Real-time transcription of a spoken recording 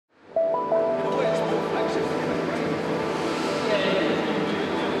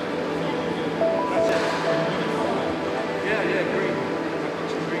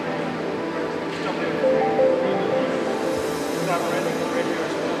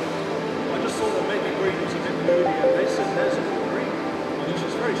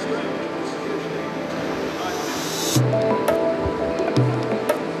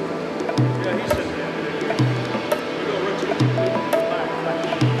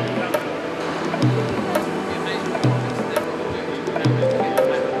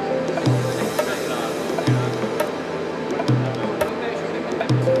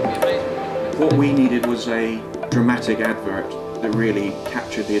What we needed was a dramatic advert that really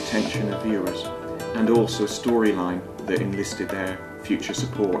captured the attention of viewers, and also a storyline that enlisted their future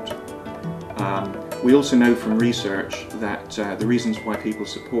support. We also know from research that the reasons why people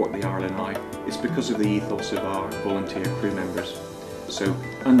support the RNLI is because of the ethos of our volunteer crew members. So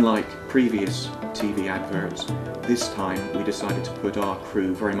unlike previous TV adverts, this time we decided to put our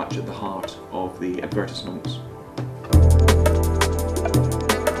crew very much at the heart of the advertisements.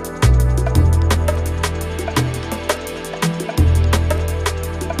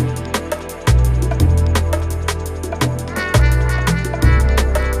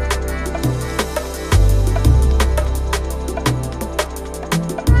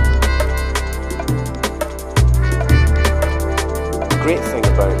 The great thing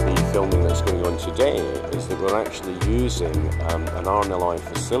about the filming that's going on today is that we're actually using an RNLI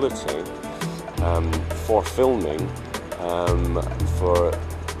facility for filming for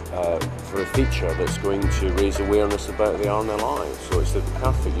a feature that's going to raise awareness about the RNLI. So it's the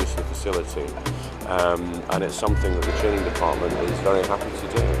perfect use of the facility, and it's something that the training department is very happy to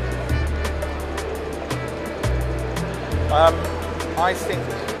do. I think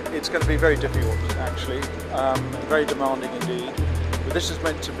it's going to be very difficult, actually, very demanding indeed. But this is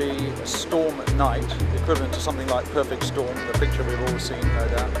meant to be a storm at night, equivalent to something like Perfect Storm, the picture we've all seen, no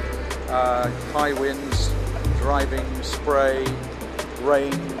doubt. High winds, driving, spray,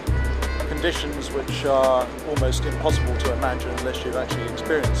 rain, conditions which are almost impossible to imagine unless you've actually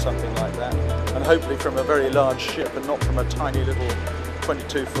experienced something like that. And hopefully from a very large ship and not from a tiny little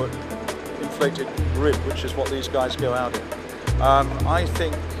 22-foot inflated grid, which is what these guys go out in. I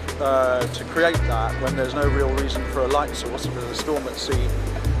think to create that when there's no real reason for a light source, if there's a storm at sea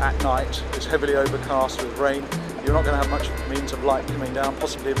at night, it's heavily overcast with rain, you're not going to have much means of light coming down,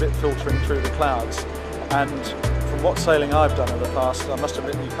 possibly a bit filtering through the clouds. And from what sailing I've done in the past, I must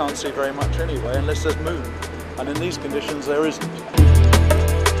admit you can't see very much anyway unless there's moon. And in these conditions there isn't.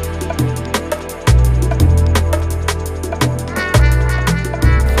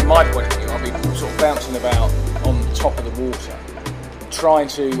 From my point of view, I'll be sort of bouncing about on top of the water, trying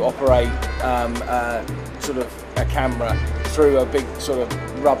to operate sort of a camera through a big sort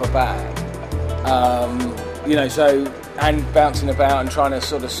of rubber bag, you know, so, and bouncing about and trying to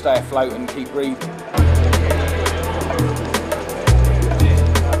sort of stay afloat and keep breathing.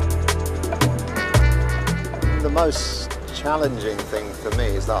 The most challenging thing for me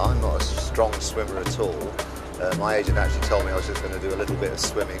is that I'm not a strong swimmer at all. My agent actually told me I was just going to do a little bit of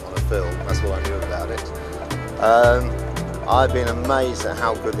swimming on a film. That's all I knew about it. I've been amazed at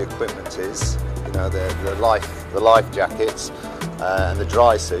how good the equipment is. You know, the life jackets and the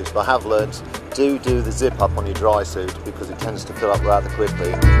dry suits. But I have learned do the zip up on your dry suit because it tends to fill up rather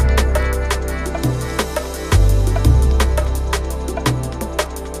quickly.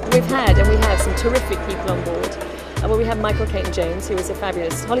 We've had and we have some terrific people on board. Well, we have Michael Caton-Jones, who is a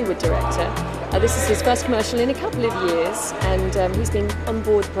fabulous Hollywood director. This is his first commercial in a couple of years, and he's been on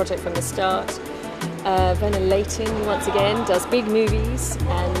board the project from the start. Werner Leighton, once again, does big movies,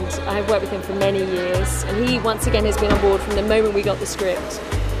 and I've worked with him for many years, and he once again has been on board from the moment we got the script.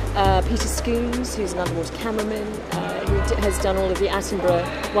 Peter Scoons, who's an underwater cameraman, who has done all of the Attenborough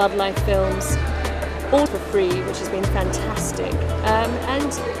wildlife films, all for free, which has been fantastic.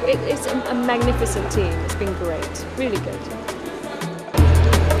 And it's a magnificent team. It's been great, really good.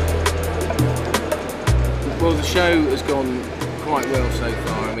 Well, the show has gone quite well so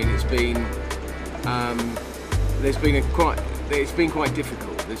far. I mean, it's been it's been quite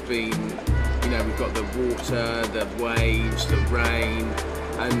difficult. There's been, you know, we've got the water, the waves, the rain,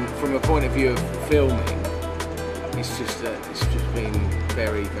 and from a point of view of filming, it's just been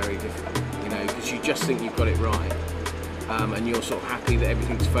very, very difficult. You know, because you just think you've got it right, and you're sort of happy that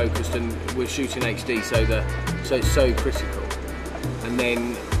everything's focused, and we're shooting HD, so it's so critical. And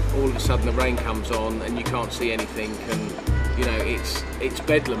then all of a sudden the rain comes on, and you can't see anything, and you know it's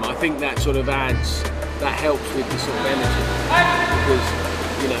bedlam. I think that sort of that helps with the sort of energy, because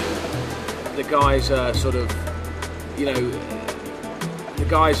you know the guys are sort of, you know, the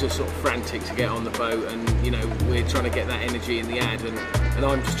guys are sort of frantic to get on the boat, and you know we're trying to get that energy in the ad, and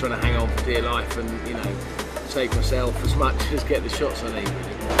I'm just trying to hang on for dear life and, you know, save myself as much as get the shots I need,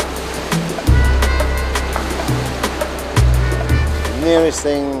 really. The nearest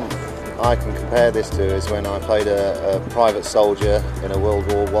thing I can compare this to is when I played a private soldier in a World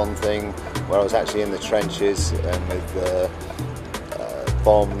War I thing, where I was actually in the trenches and with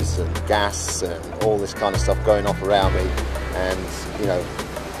bombs and gas and all this kind of stuff going off around me, and you know,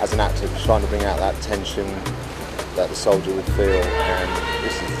 as an actor trying to bring out that tension that the soldier would feel. And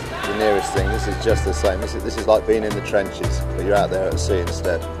this is the nearest thing. This is just the same. This is like being in the trenches, but you're out there at sea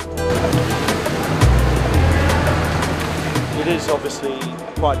instead. It is obviously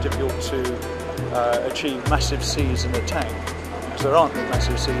quite difficult to achieve massive seas in a tank, because there aren't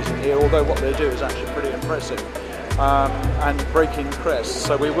massive seas in here, although what they do is actually pretty impressive. And breaking crests,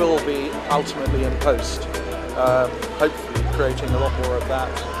 so we will be ultimately in post, hopefully creating a lot more of that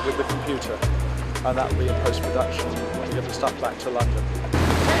with the computer, and that will be in post-production when we get the stuff back to London.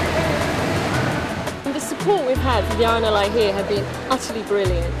 The support we've had from the RNLI here have been utterly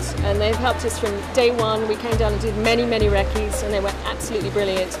brilliant, and they've helped us from day one. We came down and did many recces, and they were absolutely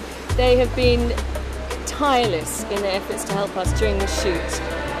brilliant. They have been tireless in their efforts to help us during the shoot,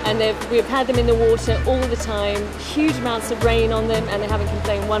 and we've had them in the water all the time, huge amounts of rain on them, and they haven't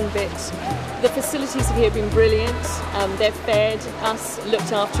complained one bit. The facilities here have been brilliant. They've fed us,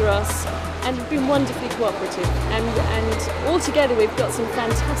 looked after us, and have been wonderfully cooperative. And all together we've got some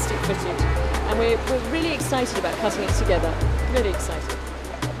fantastic footage, and we're really excited about cutting it together. Really excited.